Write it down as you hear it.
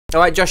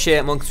Alright, Josh here,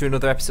 and welcome to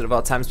another episode of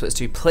our TimeSplitters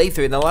 2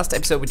 playthrough. In the last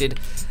episode we did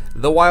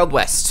the Wild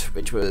West,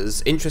 which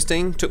was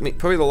interesting. Took me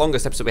probably the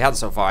longest episode we had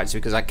so far, actually,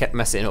 because I kept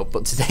messing it up.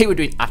 But today we're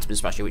doing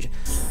Atomsmasher, which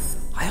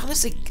I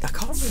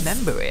can't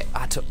remember it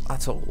at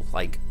all.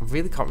 Like, I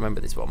really can't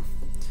remember this one.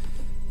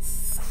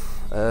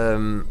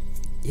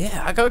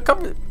 Yeah, I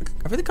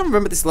really can't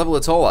remember this level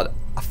at all. I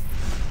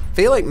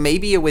feel like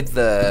maybe you're with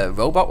the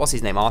robot. What's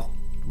his name?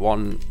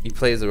 R1. You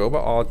play as the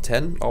robot.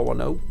 R10,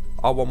 R10,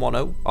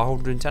 R110,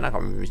 R110. I can't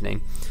remember his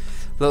name.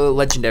 The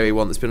legendary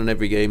one that's been on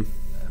every game.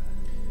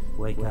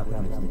 Wake up,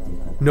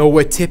 no,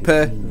 we're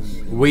Tipper.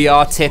 We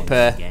are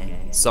Tipper.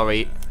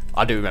 Sorry,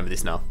 I do remember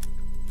this now.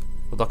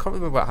 Although I can't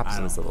remember what happens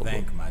in this level. I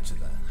don't think much of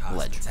the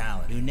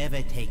hospitality. You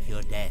never take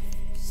your death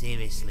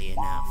seriously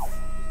enough.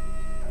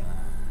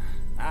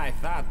 I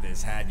thought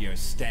this had your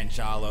stench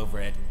all over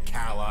it,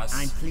 Kalos.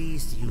 I'm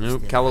pleased you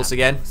Nope, still Kalos have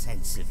again. a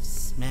sense of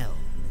smell,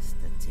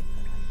 Mr.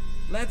 Tipper.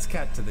 Let's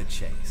cut to the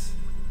chase.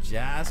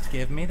 Just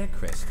give me the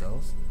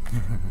crystals,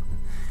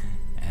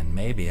 and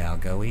maybe I'll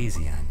go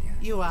easy on you.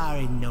 You are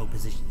in no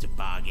position to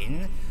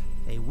bargain.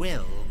 They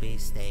will be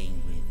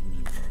staying with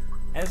me.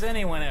 Has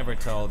anyone ever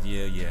told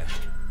you you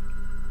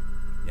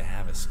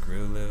have a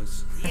screw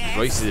loose? Yes,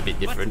 voice is a bit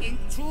different. But in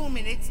 2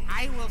 minutes,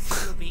 I will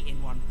still be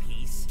in one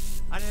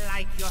piece,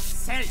 unlike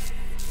yourself.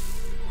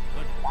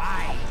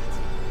 Goodbye.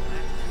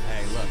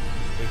 Hey, look,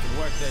 we can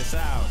work this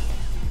out.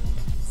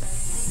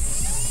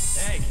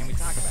 Hey, can we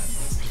talk about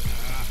this?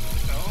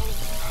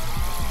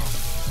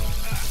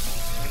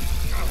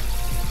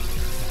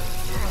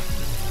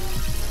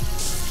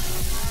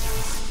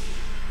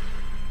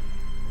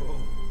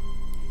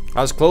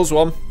 That was a close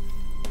one.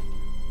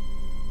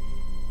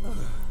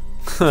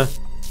 The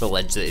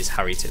ledge that is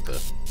Harry Tipper.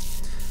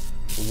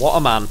 What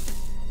a man.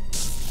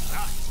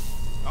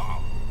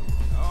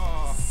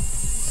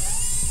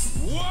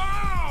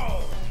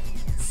 Whoa!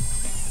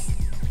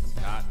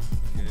 Not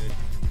good.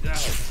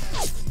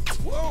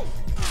 Whoa!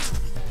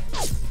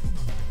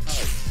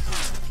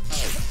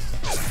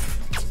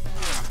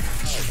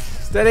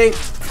 Steady.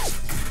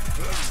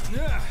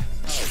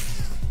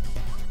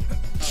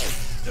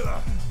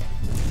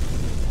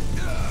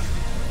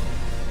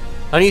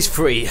 And he's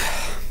free.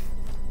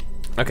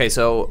 Okay,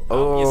 so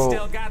You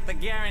still got the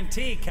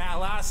guarantee,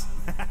 Kalos.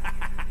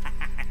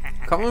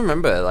 I can't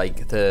remember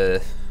like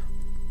the.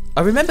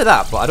 I remember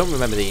that, but I don't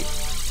remember the. I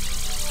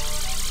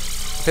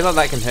feel like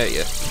that can hurt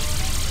you.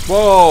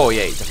 Whoa!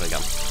 Yeah, you definitely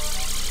can.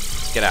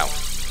 Get out.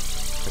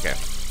 Okay.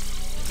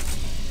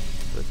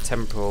 The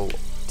temporal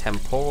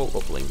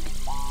uplink.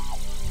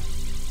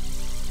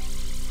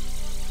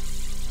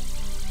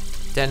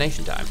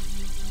 Detonation time.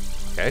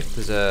 Okay,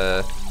 there's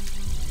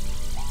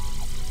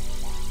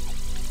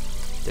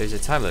a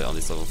time limit on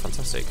this level.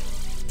 Fantastic.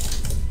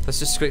 Let's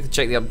just quickly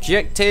check the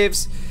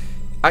objectives.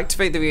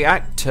 Activate the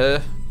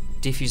reactor.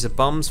 Defuse the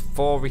bombs.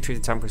 4.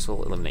 Retrieve the time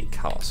crystal. Eliminate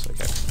chaos.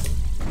 Okay.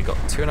 We've got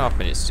 2.5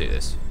 minutes to do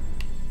this.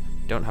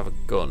 Don't have a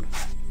gun.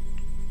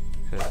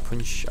 Gonna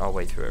punch our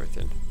way through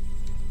everything.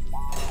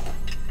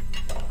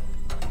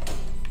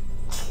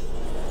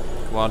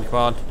 Come on, come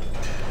on.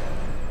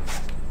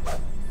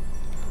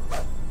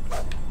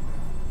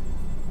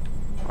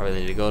 I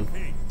really need a gun.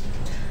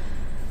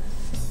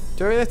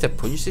 Do I really have to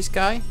punch this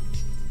guy?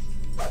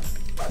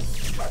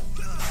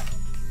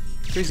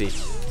 Who is he? Is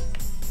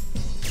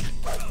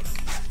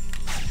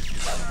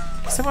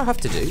that what I have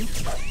to do?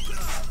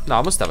 No,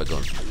 I must have a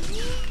gun.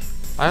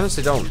 I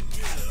honestly don't.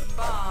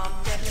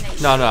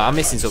 No, I'm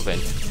missing something.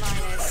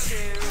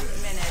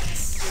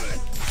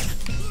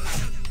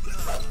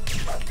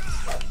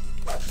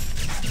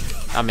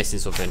 I'm missing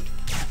something.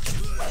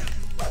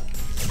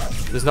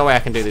 There's no way I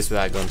can do this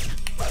without a gun.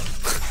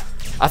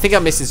 I think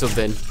I'm missing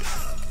something.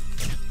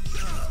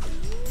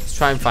 Let's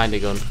try and find a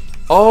gun.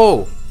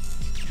 Oh!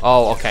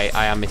 Oh, okay,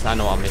 I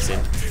know what I'm missing.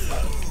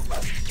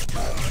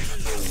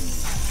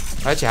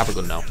 I actually have a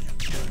gun now.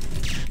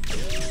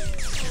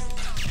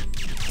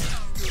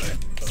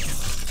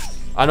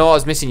 I know what I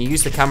was missing. You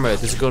used the camera.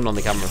 There's a gun on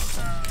the camera.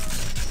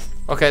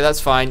 Okay, that's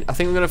fine. I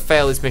think we're going to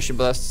fail this mission,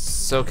 but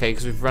that's okay,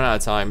 because we've run out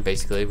of time,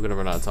 basically. We're going to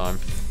run out of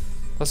time.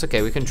 That's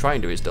okay. We can try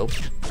and do it still.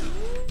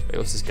 Wait,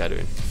 what's this guy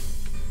doing?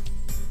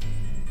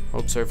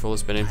 Oh, sorry for all the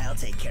spinning. I'll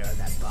take care of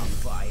that bomb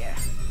for you.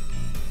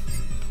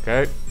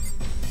 Okay.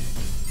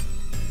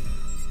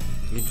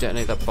 You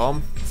detonate that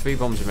bomb. 3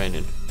 bombs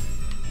remaining.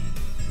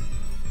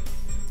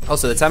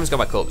 Also, the timer's gone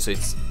back up, so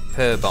it's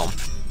per bomb.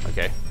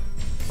 Okay.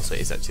 Also,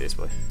 it is actually this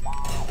way.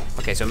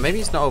 Okay, so maybe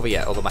it's not over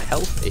yet, although my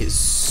health is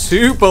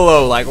super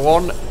low. Like,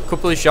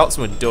 couple of shots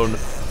and we're done.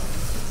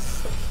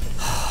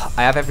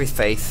 I have every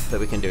faith that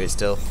we can do it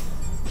still.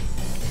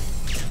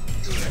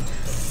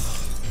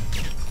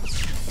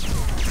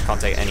 Can't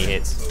take any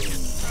hits.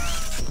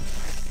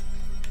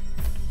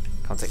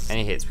 Can't take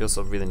any hits. We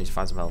also really need to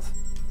find some health.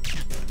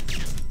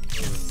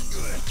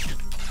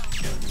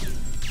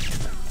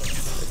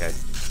 Okay.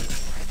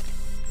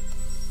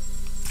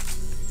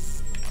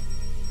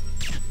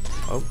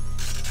 Oh,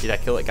 did I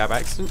kill that guy by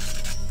accident?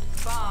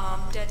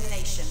 Bomb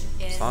detonation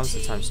in Silence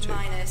the times 2.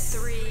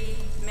 -3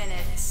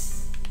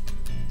 minutes.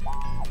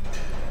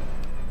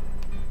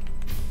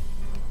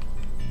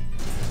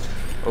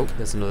 Oh,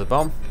 there's another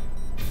bomb.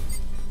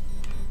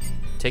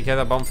 Take care of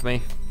that bomb for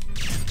me.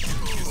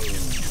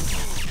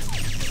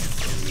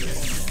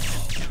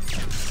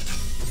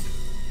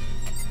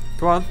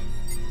 Come on.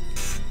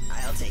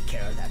 I'll take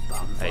care of that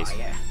bomb for Nice.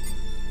 you.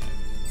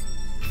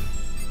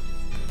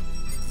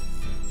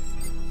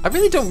 I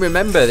really don't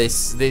remember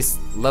this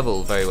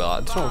level very well.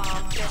 I don't know.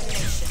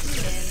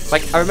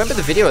 Like, I remember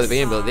the video at the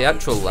beginning, but the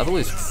actual level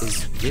is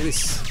really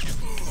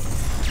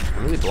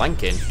I'm really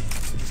blanking.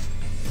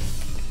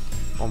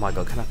 Oh my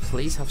god, can I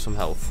please have some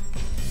health?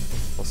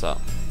 What's that?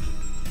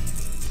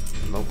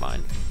 Remote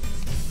mine.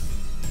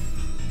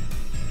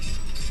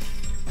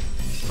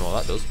 I don't know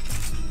what that does.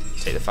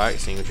 Take the fire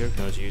extinguisher, can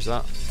always use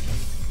that.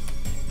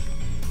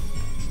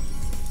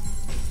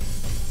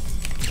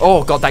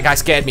 Oh god, that guy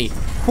scared me.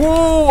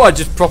 Whoa, I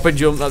just proper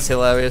jumped, that's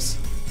hilarious.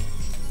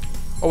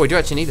 Oh, we do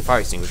actually need the fire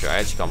extinguisher, I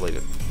actually can't believe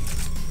it.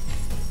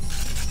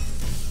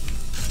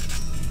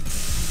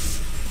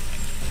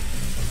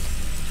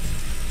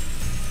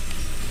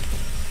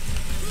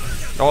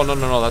 Oh, no,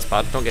 that's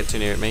bad. Don't get too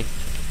near at me.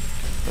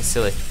 That's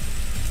silly.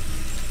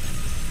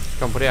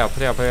 Come on, put it out.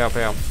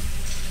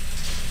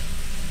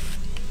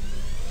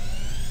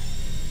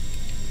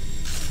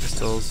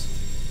 Pistols.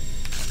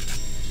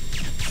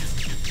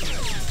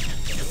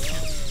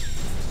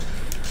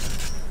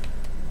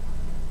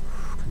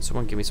 Can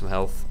someone give me some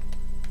health?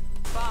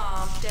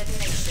 Bomb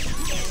detonation in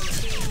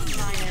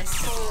T-4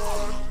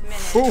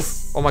 minutes.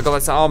 Oof! Oh my god,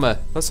 that's armor.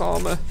 Let's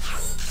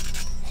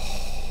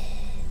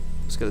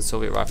get the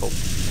Soviet rifle.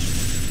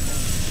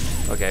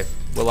 Okay,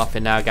 we're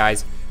laughing now,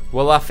 guys.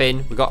 We're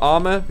laughing. We got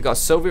armor. We got a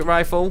Soviet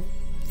rifle.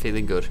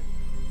 Feeling good.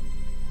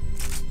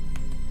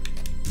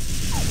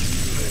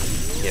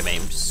 Yeah,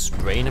 mate. I'm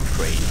spraying and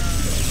praying.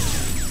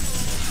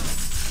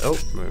 Oh,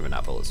 we're moving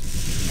out bullets.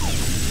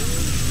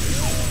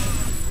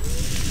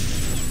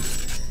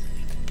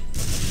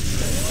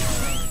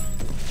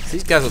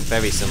 These guys look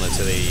very similar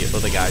to the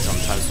other guys on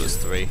TimeSplitters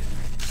 3.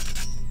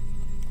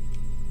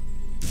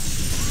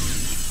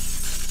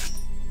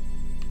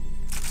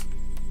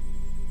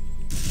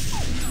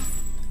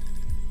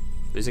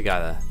 There's a guy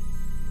there.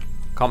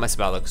 Can't mess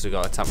about though because we've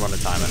got to run a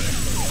timer.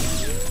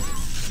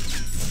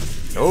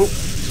 Oh!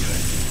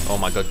 Oh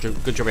my god,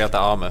 good job we have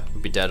that armor.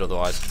 We'd be dead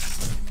otherwise.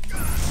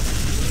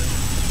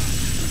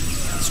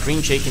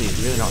 Screen shaking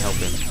is really not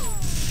helping.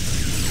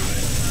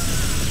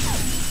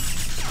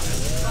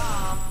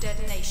 Bomb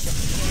detonation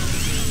in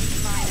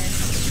T-minus.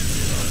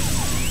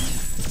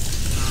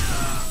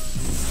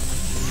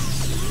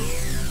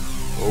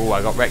 Oh,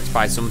 I got wrecked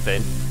by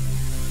something.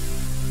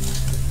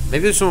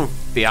 Maybe there's someone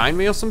behind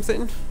me or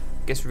something?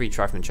 I guess we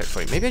retry from the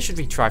checkpoint. Maybe I should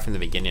retry from the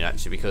beginning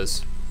actually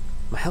because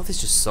my health is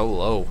just so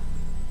low.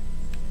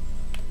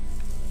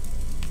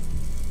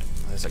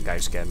 There's that guy who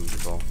scared me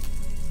before.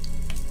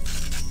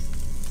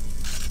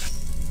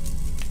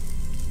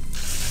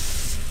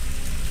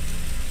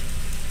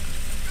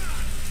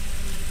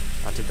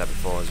 I did that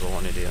before as well,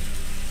 what an idiot.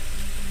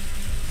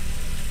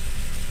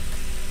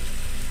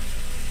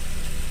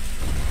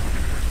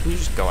 Can you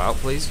just go out,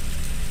 please?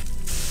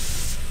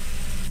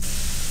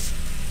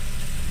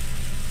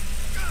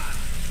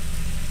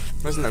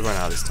 Why isn't that going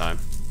out this time?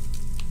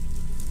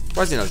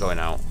 Why is it not going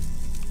out?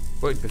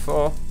 Worked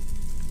before.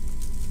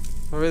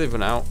 I really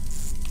run out.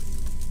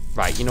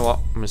 Right, you know what?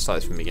 I'm gonna start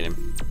this from the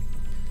beginning.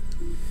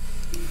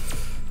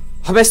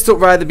 I messed up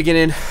right at the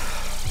beginning.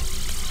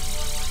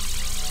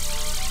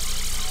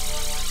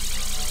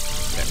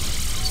 Okay,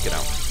 let's get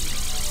out.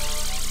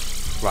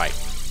 Right.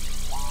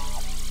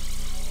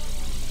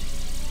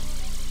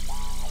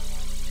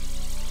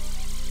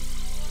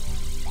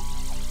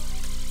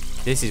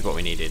 This is what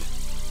we needed.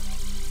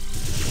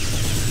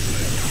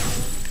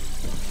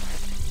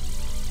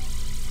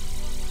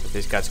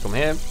 This guy's come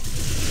here.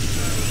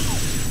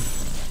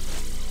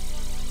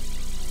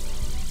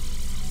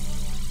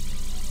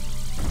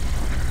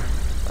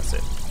 That's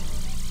it.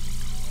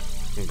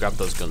 You can grab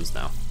those guns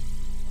now.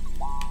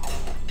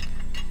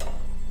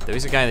 There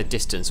is a guy in the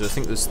distance, so I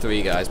think there's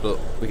 3 guys, but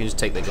we can just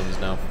take their guns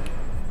now.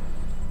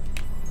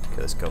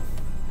 Okay, let's go.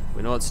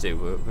 We know what to do.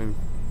 We're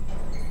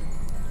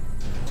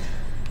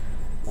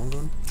one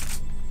gun.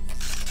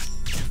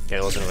 Okay,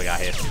 there's another guy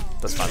here.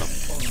 That's fine though.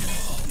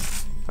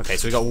 Okay,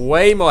 so we got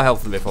way more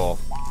health than before.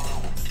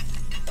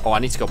 Oh, I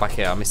need to go back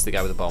here. I missed the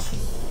guy with the bomb.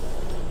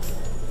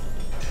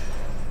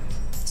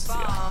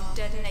 Bomb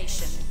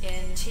detonation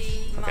in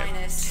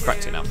T-minus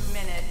cracked it now. 2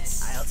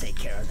 minutes. I'll take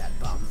care of that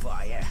bomb for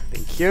you.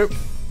 Thank you.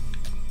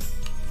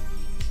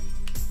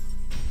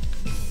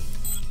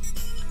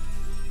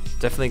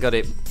 Definitely got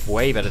it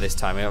way better this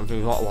time.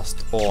 We've not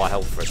lost all our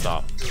health for a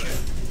start.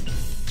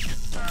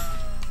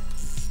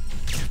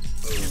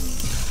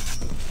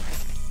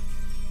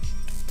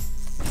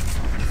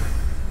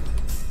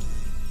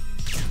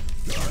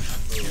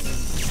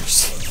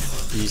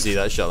 You see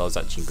that shot? That was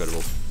actually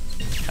incredible.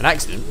 An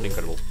accident, but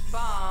incredible.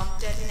 Bomb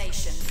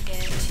detonation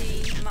in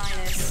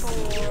T-minus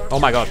 4 Oh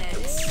my god.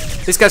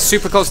 minutes. This guy's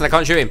super close and I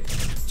can't shoot him.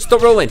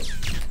 Stop rolling.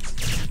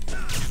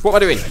 What am I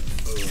doing?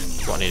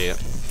 What an idiot.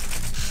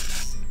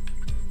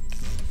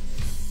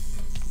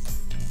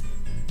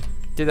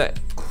 do that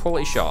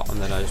quality shot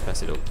and then I just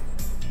mess it up.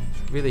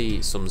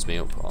 Really sums me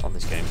up on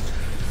this game.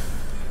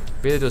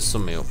 Really does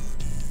sum me up.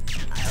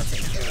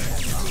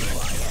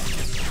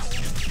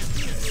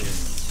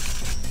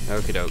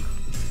 Okie doke.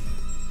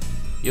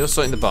 You're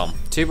sorting the bomb.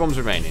 2 bombs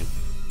remaining.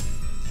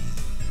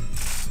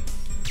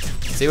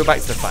 See, we're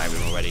back to the fire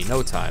room already.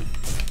 No time.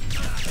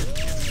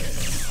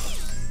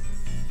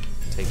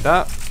 Take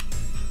that.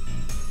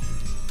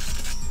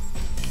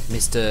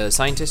 Mr.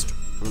 Scientist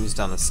runs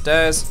down the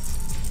stairs.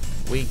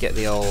 We get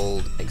the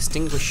old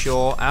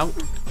extinguisher out.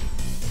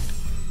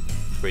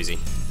 Where is he?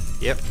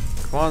 Yep.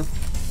 Come on.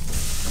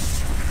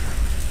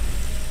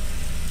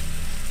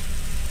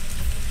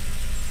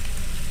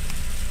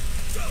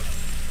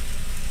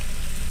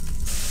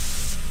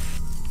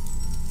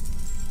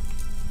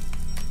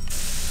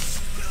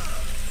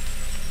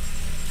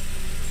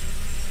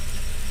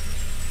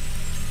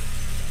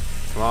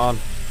 Come on. I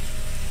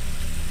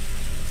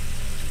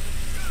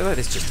feel like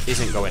this just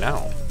isn't going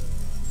out.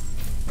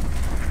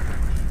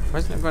 Why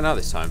isn't it going out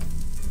this time?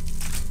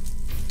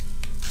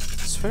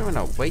 I swear it went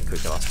out way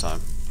quicker last time.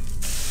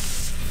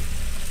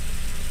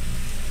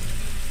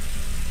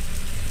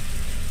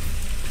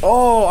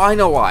 Oh, I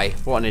know why.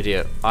 What an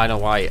idiot. I know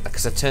why.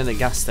 Because I turned the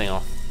gas thing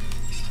off.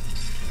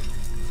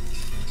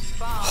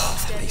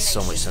 Oh, that makes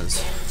so much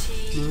sense.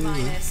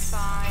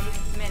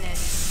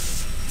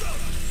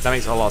 That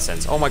makes a lot of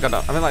sense. Oh my god,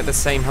 I'm in like the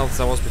same health as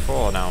I was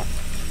before now.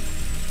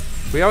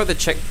 We are at the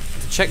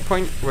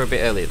checkpoint. We're a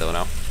bit earlier though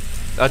now.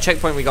 Our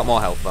checkpoint we got more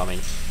health, but I mean,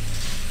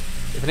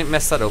 if I didn't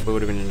mess that up, we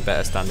would have been in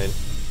better standing.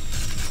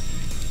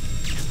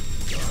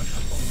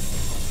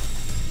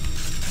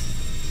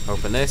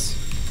 Open this.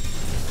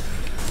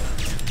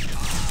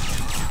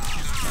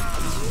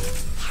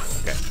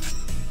 Okay.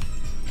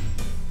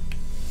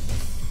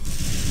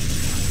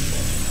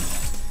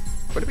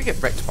 What did we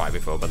get wrecked by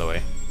before, by the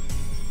way?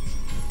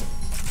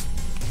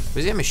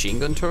 Was it a machine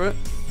gun turret?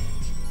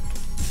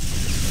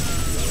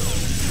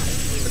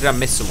 Or did I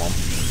miss someone?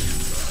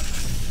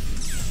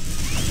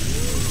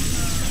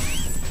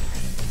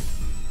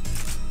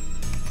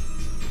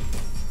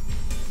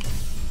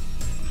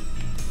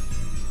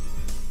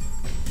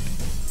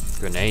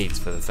 Grenades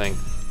for the thing.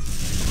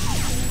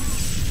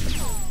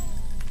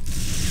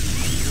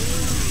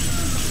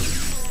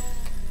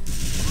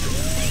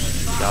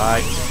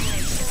 Die.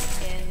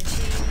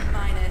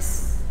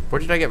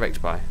 What did I get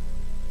wrecked by?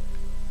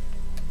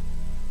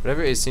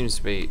 Whatever it is seems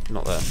to be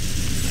not there.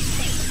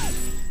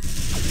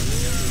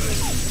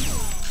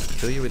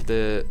 Kill you with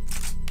the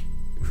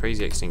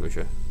crazy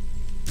extinguisher.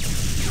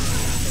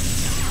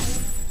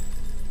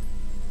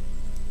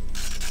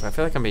 But I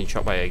feel like I'm being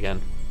shot by it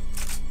again.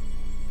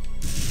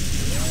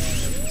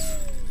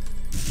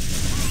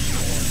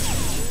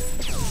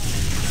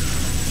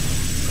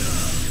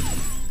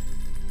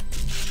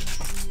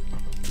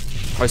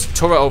 Oh, it's a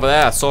turret over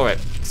there. I saw it.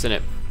 It's in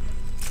it.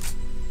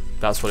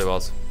 That's what it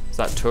was. It's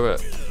that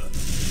turret.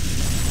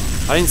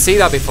 I didn't see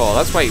that before.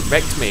 That's why it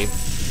wrecked me.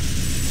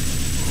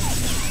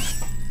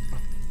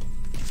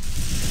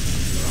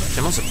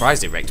 I'm not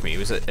surprised it wrecked me. It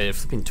was a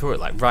flipping turret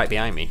like right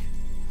behind me.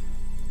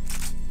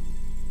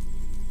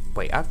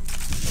 Wait,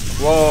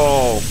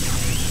 whoa!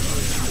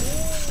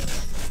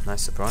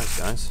 Nice surprise,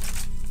 guys.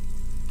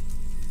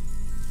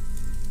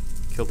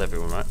 Killed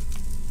everyone, right?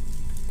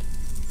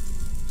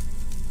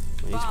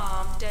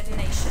 Bomb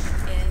detonation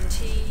in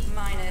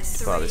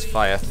T-3 this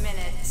fire.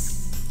 minutes.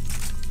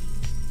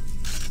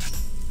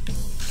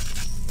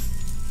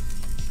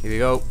 Here we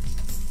go.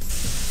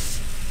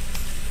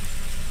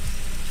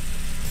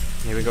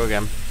 Here we go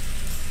again.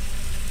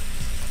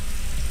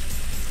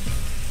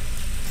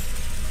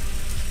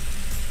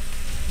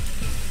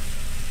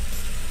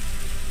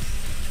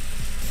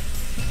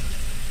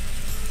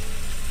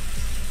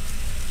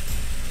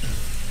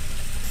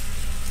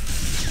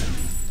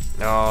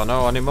 Oh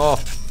no, I need more.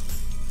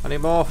 I need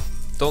more.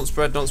 Don't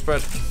spread, don't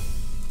spread.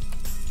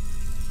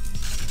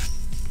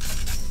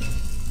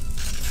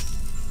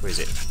 Where is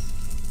it?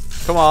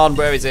 Come on,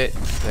 where is it?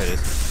 There it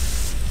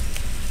is.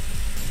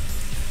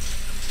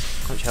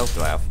 How much health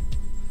do I have?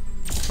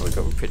 Oh, we've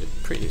got a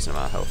pretty decent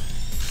amount of health.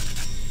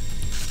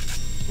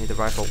 Need the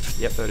rifle.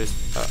 Yep, there it is.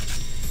 Where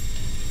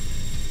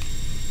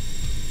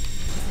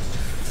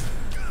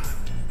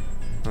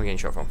am I getting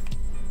shot from?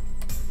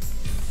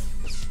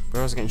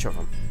 Where was I getting shot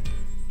from?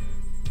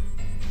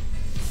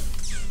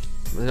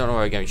 I don't know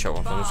where I'm getting shot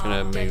from, so I'm just going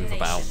to move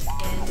about.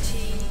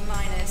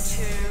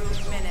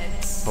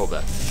 Hold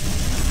there.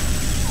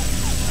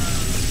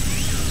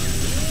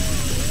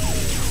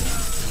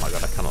 Oh my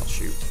god, I cannot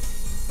shoot.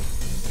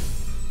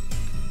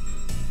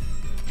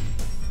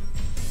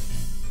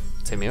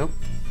 Take me up.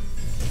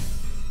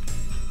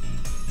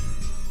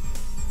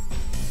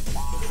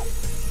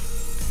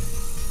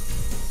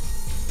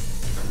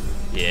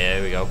 Yeah,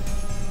 there we go.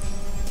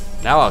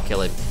 Now I'll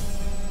kill him.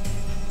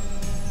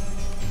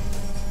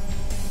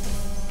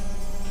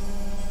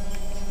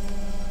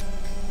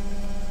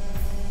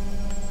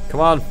 Come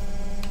on.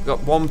 We've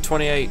got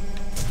 128.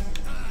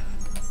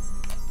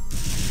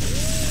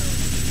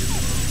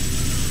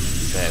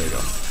 There we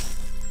go.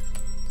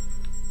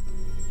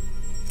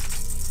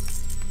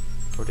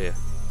 dear.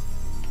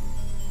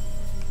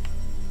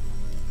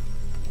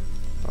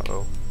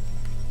 Uh-oh.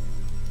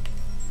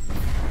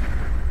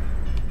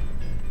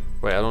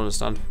 Wait, I don't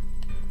understand.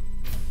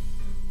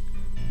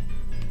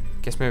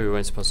 Guess maybe we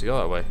weren't supposed to go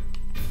that way.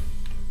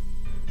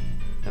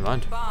 Never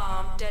mind.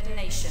 Bomb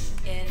detonation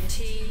in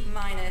T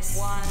minus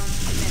 1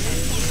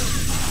 minute.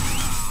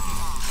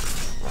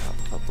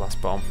 That blast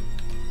bomb.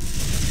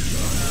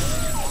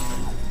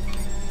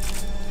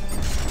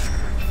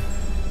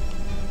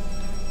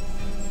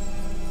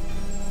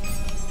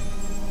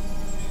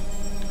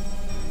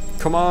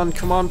 Come on,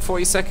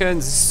 40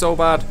 seconds. This is so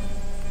bad.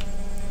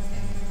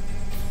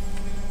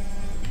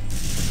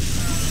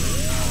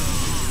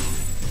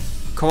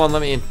 Come on,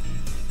 let me in.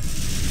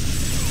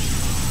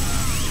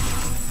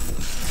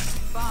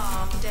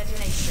 Bomb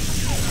detonation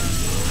in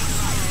T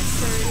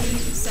minus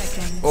 30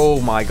 seconds. Oh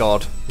my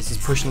god. This is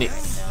pushing it.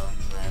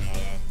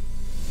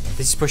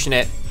 This is pushing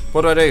it.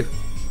 What do I do?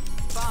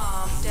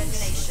 Bomb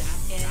detonation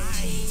in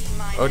T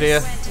minus Oh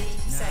dear. 20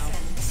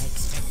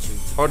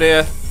 seconds. Oh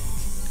dear.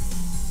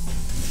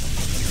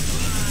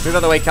 Move out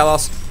of the way,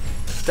 Kalos.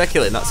 They're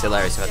killing. That's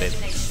hilarious if I did.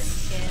 Detonation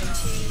in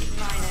T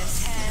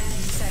minus 10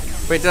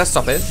 seconds. Wait, did I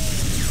stop it? 5,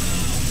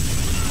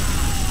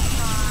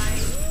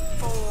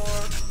 4,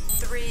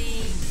 3,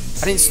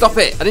 I didn't stop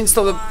it. I didn't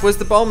stop the. Where's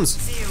the bombs?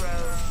 0.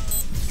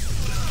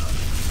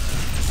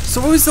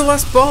 So what was the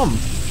last bomb?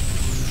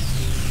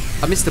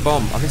 I missed the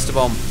bomb. I missed a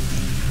bomb.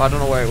 But I don't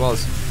know where it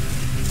was.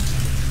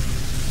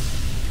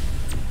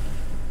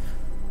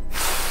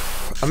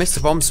 I missed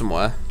a bomb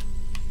somewhere.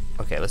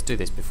 Okay, let's do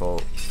this before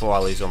I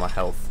lose all my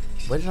health.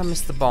 Where did I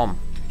miss the bomb?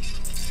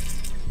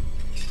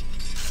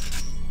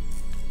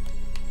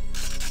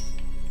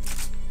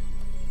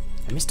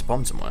 I missed a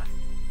bomb somewhere.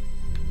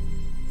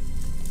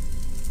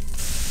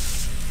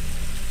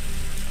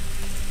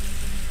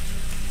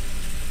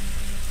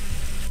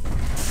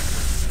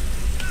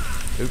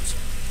 Oops.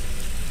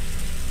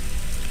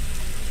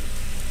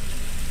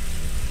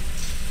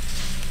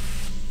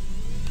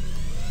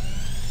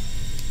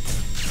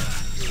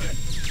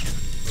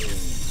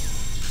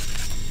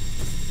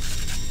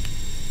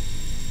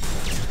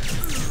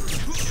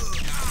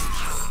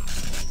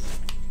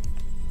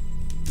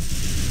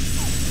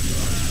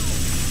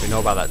 We know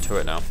about that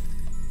turret now.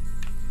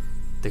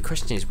 The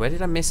question is, where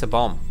did I miss a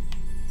bomb?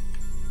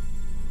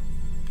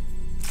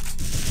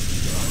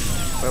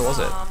 Where was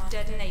it? Bomb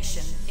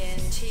detonation in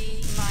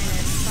T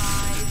minus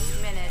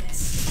 5 minutes.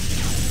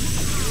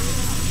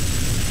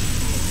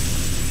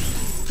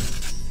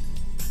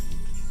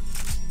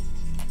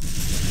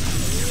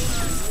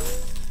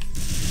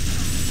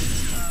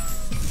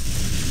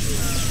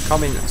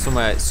 Coming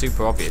somewhere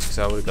super obvious because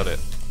I would have got it.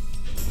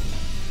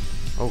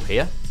 Oh,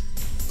 here?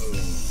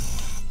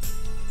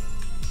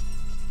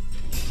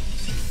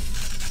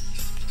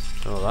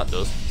 Oh, that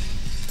does.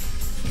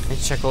 I need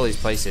to check all these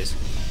places.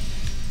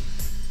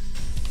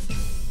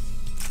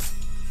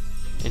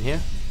 In here?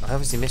 I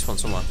obviously missed one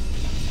somewhere.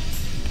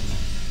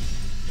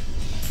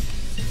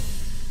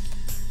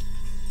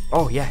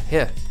 Oh, yeah,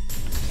 here.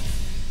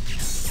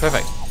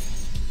 Perfect.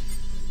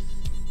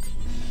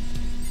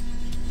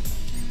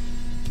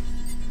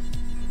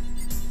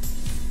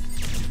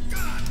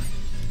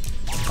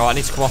 Oh, I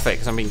need to come off it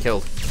because I'm being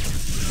killed.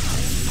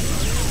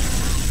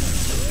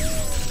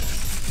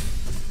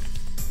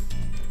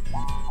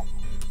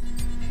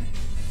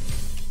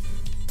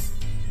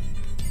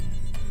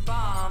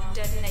 Bomb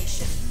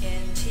detonation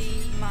in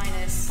T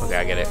minus 4 Okay,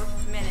 I get it.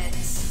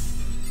 minutes.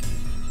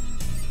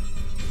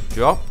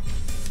 Drop.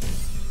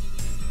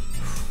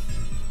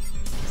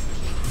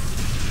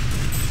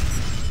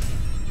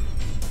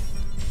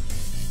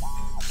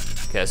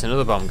 Okay, there's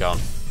another bomb gone.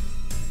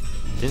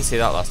 Didn't see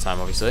that last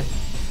time, obviously.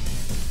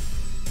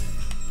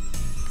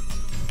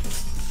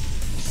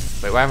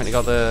 Wait, why haven't you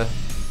got the...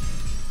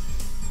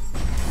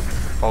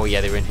 Oh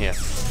yeah, they were in here.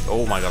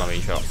 Oh my god, I'm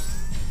being shot.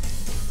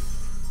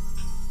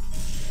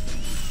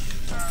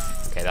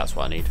 Okay, that's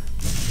what I need.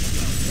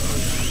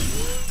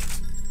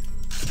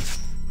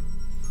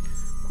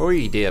 Oh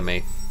dear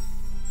me.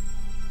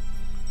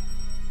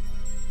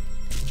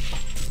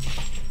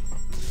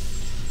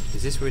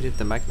 Is this where we did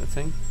the magnet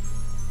thing?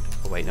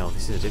 Oh wait, no,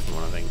 this is a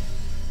different one, I think.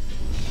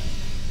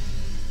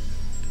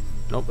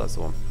 Nope, that's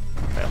the one.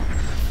 Fail.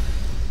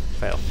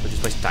 Fail. We're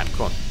just wasting time.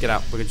 Come on, get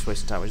out. We're just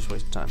wasting time. We're just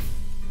wasting time.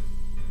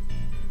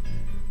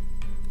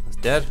 That's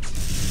dead.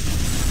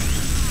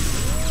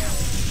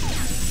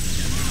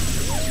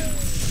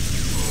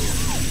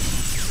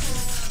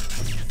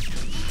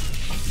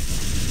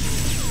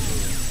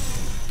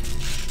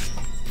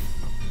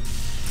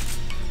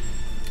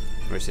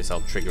 Where's this?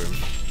 I'll trigger him.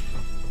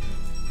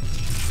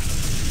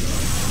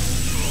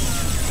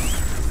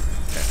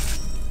 Okay.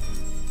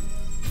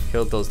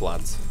 Killed those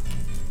lads.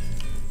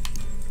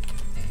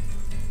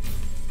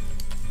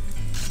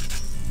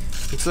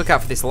 Need to look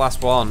out for this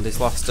last one, this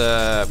last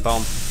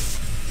bomb.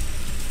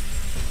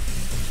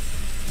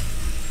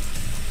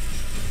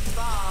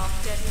 Bomb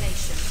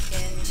detonation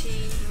in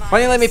T minus Why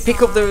didn't you let me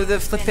pick up the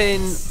 5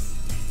 flipping... minutes.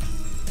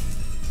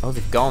 Oh,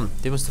 they've gone.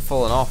 They must have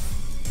fallen off.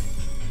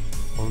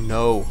 Oh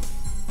no.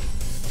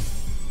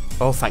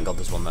 Oh, thank God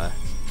there's one there.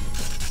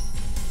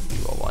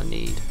 You are what I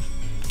need.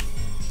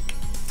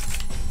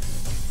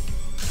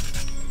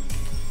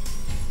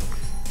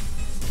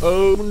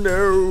 Oh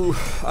no!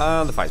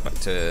 And the fight's back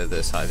to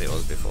the size it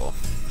was before.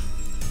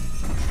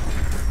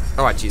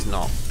 Oh, actually, it's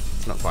not.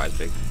 It's not quite as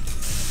big.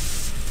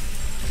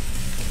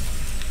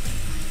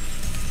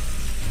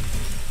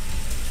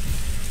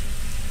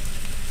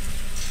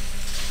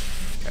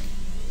 Okay.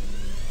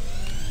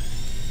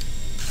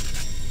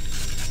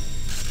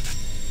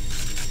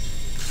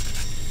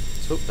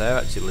 So up there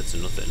actually led to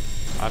nothing.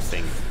 I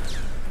think.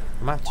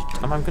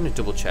 I'm going to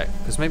double check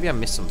because maybe I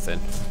missed something.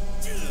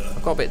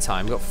 I've got a bit of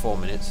time. I've got 4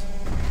 minutes.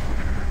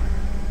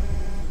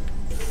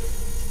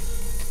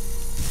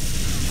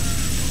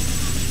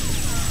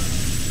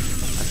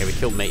 Okay, we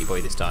killed Matey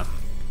Boy this time.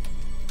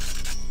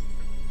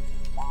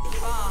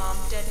 Bomb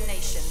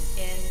detonation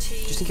in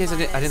T. Just in case I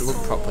didn't look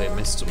properly and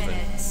missed something.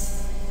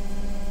 Minutes.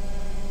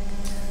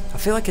 I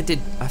feel like I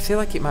did. I feel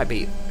like it might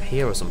be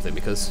here or something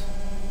because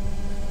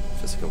it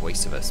feels like a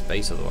waste of our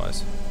space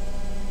otherwise.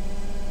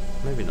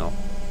 Maybe not.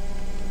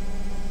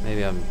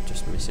 Maybe I'm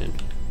just missing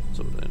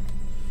something.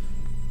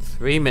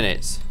 3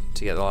 minutes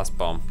to get the last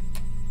bomb.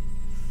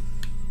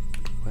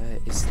 Where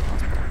is the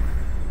last bomb?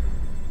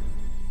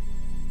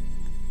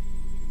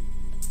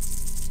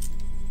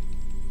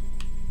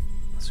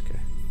 That's okay.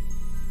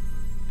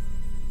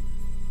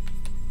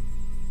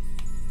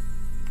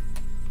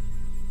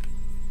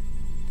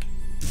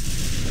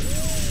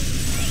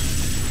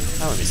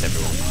 I won't miss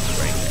everyone.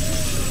 Great.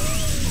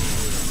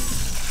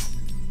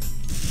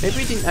 Maybe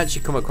we didn't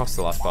actually come across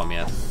the last bomb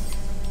yet.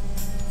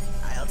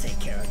 I'll take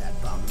care of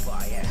that bomb for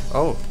you.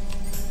 Oh.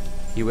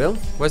 You will?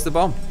 Where's the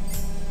bomb?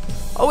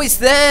 Oh, it's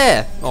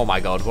there! Oh my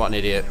god, what an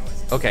idiot.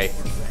 Okay.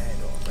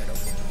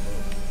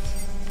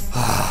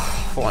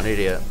 What an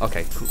idiot.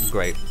 Okay,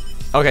 great.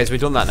 Okay, so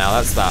we've done that now,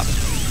 that's that.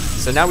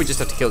 So now we just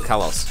have to kill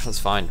Kalos. That's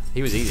fine.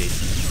 He was easy.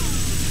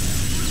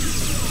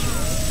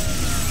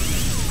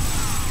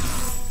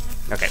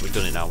 Okay, we've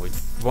done it now. We've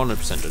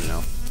 100% done it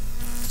now.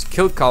 So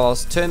killed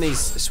Kalos, turn these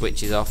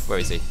switches off. Where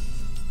is he?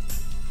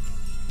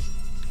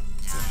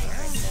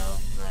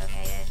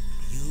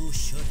 You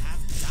should have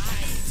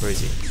died. Where is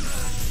he?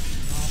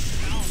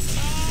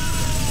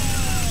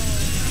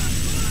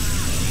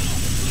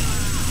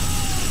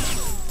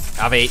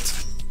 Have it.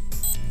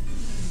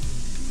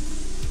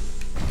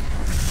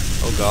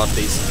 Oh god,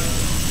 these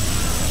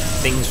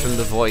things from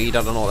the void,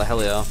 I don't know what the hell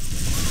they are.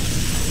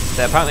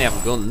 They apparently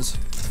have guns.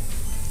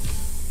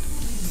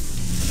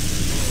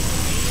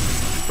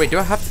 Wait, do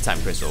I have the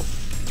time crystal?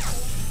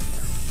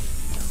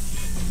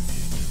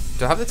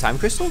 Do I have the time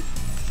crystal?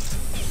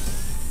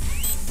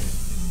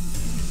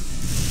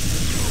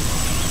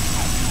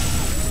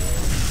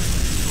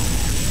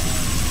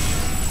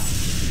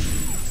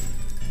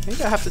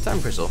 Maybe I have the time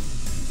crystal.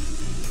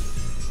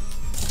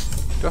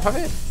 Do I have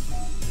it?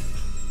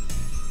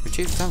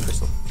 Retrieve the time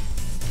crystal.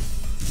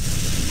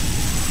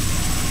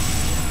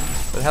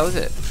 What the hell is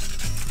it?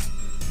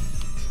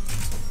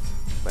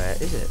 Where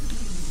is it?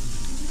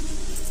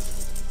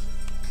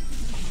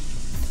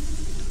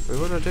 Wait,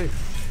 what do I do?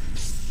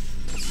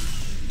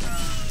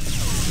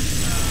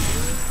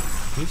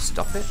 Can you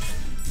stop it?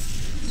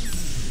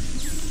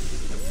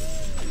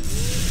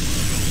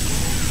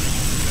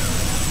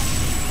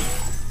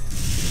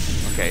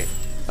 Okay,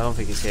 I don't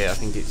think it's here. I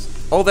think it's.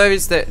 Oh, there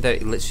is there. There,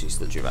 it literally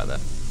stood you right there.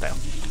 Fail.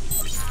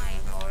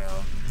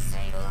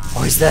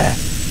 Oh, it's there.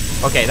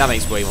 Okay, that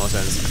makes way more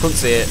sense. I couldn't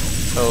see it.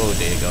 Oh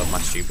dear God, my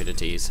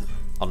stupidities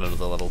on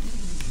another level.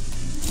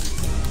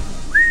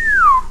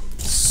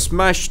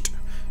 Smashed,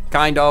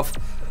 kind of.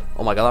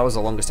 Oh my God, that was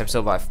the longest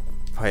episode by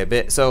a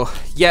bit. So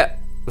yeah,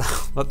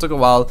 that took a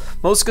while.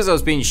 Mostly because I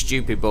was being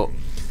stupid, but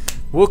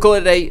we'll call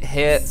it a day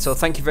here. So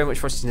thank you very much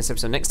for watching this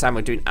episode. Next time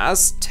we're doing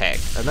Aztec,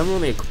 and then we're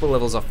only a couple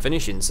levels off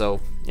finishing. So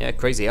yeah,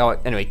 crazy. Alright,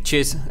 anyway,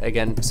 cheers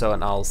again. So,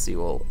 and I'll see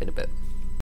you all in a bit.